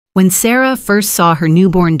When Sarah first saw her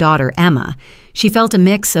newborn daughter, Emma, she felt a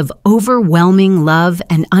mix of overwhelming love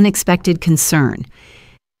and unexpected concern.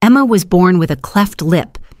 Emma was born with a cleft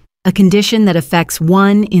lip, a condition that affects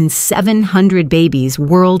 1 in 700 babies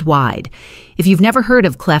worldwide. If you've never heard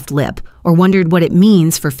of cleft lip or wondered what it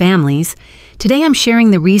means for families, today I'm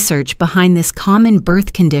sharing the research behind this common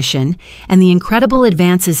birth condition and the incredible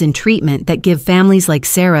advances in treatment that give families like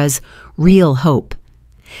Sarah's real hope.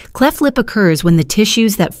 Cleft lip occurs when the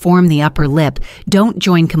tissues that form the upper lip don't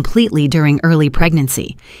join completely during early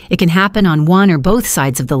pregnancy. It can happen on one or both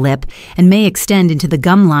sides of the lip and may extend into the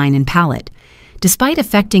gum line and palate. Despite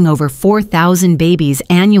affecting over 4,000 babies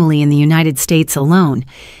annually in the United States alone,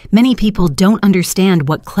 many people don't understand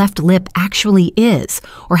what cleft lip actually is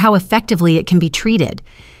or how effectively it can be treated.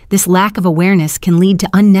 This lack of awareness can lead to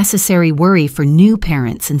unnecessary worry for new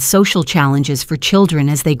parents and social challenges for children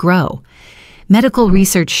as they grow. Medical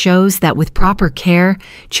research shows that with proper care,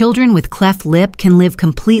 children with cleft lip can live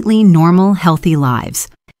completely normal, healthy lives.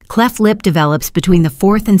 Cleft lip develops between the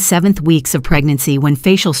 4th and 7th weeks of pregnancy when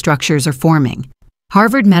facial structures are forming.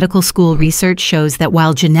 Harvard Medical School research shows that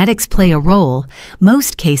while genetics play a role,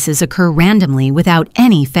 most cases occur randomly without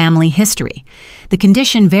any family history. The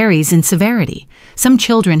condition varies in severity. Some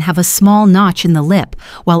children have a small notch in the lip,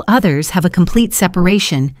 while others have a complete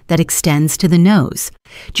separation that extends to the nose.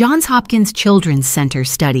 Johns Hopkins Children's Center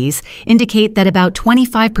studies indicate that about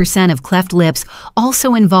 25% of cleft lips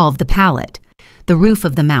also involve the palate, the roof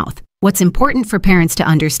of the mouth. What's important for parents to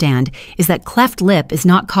understand is that cleft lip is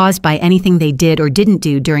not caused by anything they did or didn't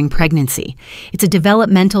do during pregnancy. It's a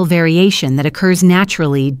developmental variation that occurs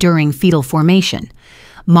naturally during fetal formation.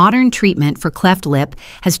 Modern treatment for cleft lip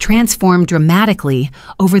has transformed dramatically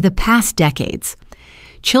over the past decades.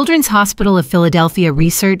 Children's Hospital of Philadelphia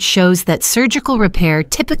research shows that surgical repair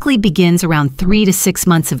typically begins around 3 to 6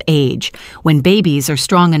 months of age, when babies are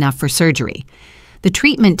strong enough for surgery. The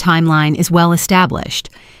treatment timeline is well established.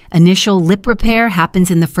 Initial lip repair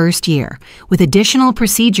happens in the first year, with additional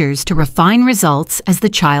procedures to refine results as the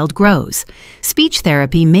child grows. Speech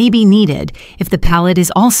therapy may be needed if the palate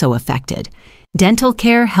is also affected. Dental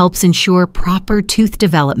care helps ensure proper tooth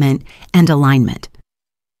development and alignment.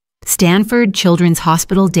 Stanford Children's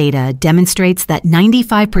Hospital data demonstrates that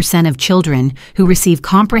 95% of children who receive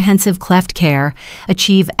comprehensive cleft care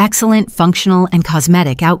achieve excellent functional and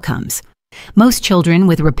cosmetic outcomes. Most children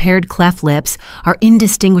with repaired cleft lips are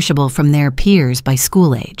indistinguishable from their peers by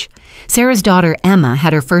school age. Sarah's daughter Emma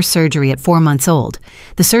had her first surgery at 4 months old.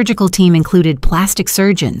 The surgical team included plastic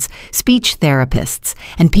surgeons, speech therapists,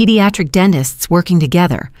 and pediatric dentists working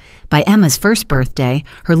together. By Emma's first birthday,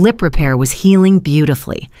 her lip repair was healing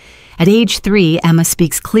beautifully. At age 3, Emma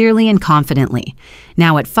speaks clearly and confidently.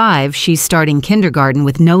 Now at 5, she's starting kindergarten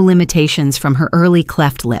with no limitations from her early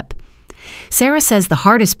cleft lip. Sarah says the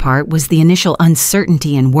hardest part was the initial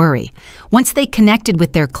uncertainty and worry. Once they connected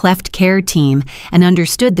with their cleft care team and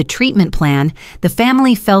understood the treatment plan, the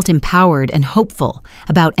family felt empowered and hopeful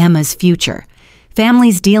about Emma's future.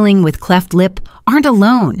 Families dealing with cleft lip aren't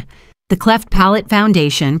alone. The Cleft Palate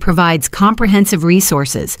Foundation provides comprehensive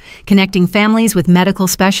resources, connecting families with medical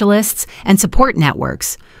specialists and support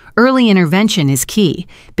networks. Early intervention is key.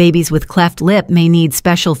 Babies with cleft lip may need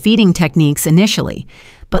special feeding techniques initially,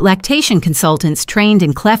 but lactation consultants trained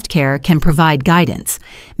in cleft care can provide guidance.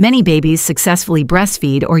 Many babies successfully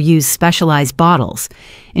breastfeed or use specialized bottles.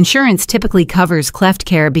 Insurance typically covers cleft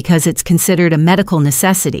care because it's considered a medical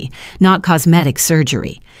necessity, not cosmetic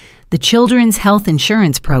surgery. The Children's Health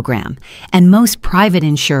Insurance Program and most private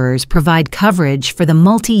insurers provide coverage for the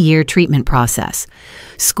multi-year treatment process.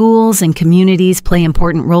 Schools and communities play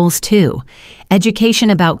important roles too. Education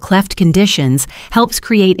about cleft conditions helps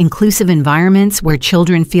create inclusive environments where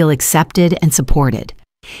children feel accepted and supported.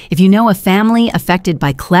 If you know a family affected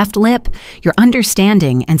by cleft lip, your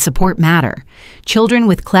understanding and support matter. Children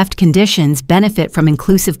with cleft conditions benefit from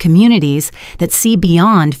inclusive communities that see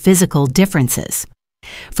beyond physical differences.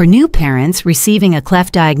 For new parents receiving a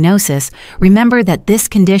cleft diagnosis, remember that this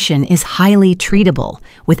condition is highly treatable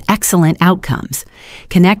with excellent outcomes.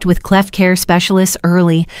 Connect with cleft care specialists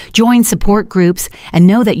early, join support groups, and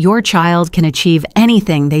know that your child can achieve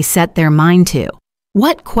anything they set their mind to.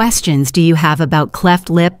 What questions do you have about cleft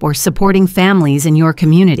lip or supporting families in your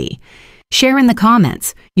community? Share in the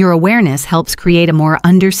comments. Your awareness helps create a more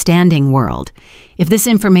understanding world. If this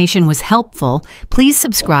information was helpful, please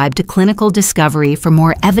subscribe to Clinical Discovery for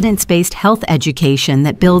more evidence-based health education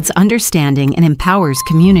that builds understanding and empowers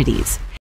communities.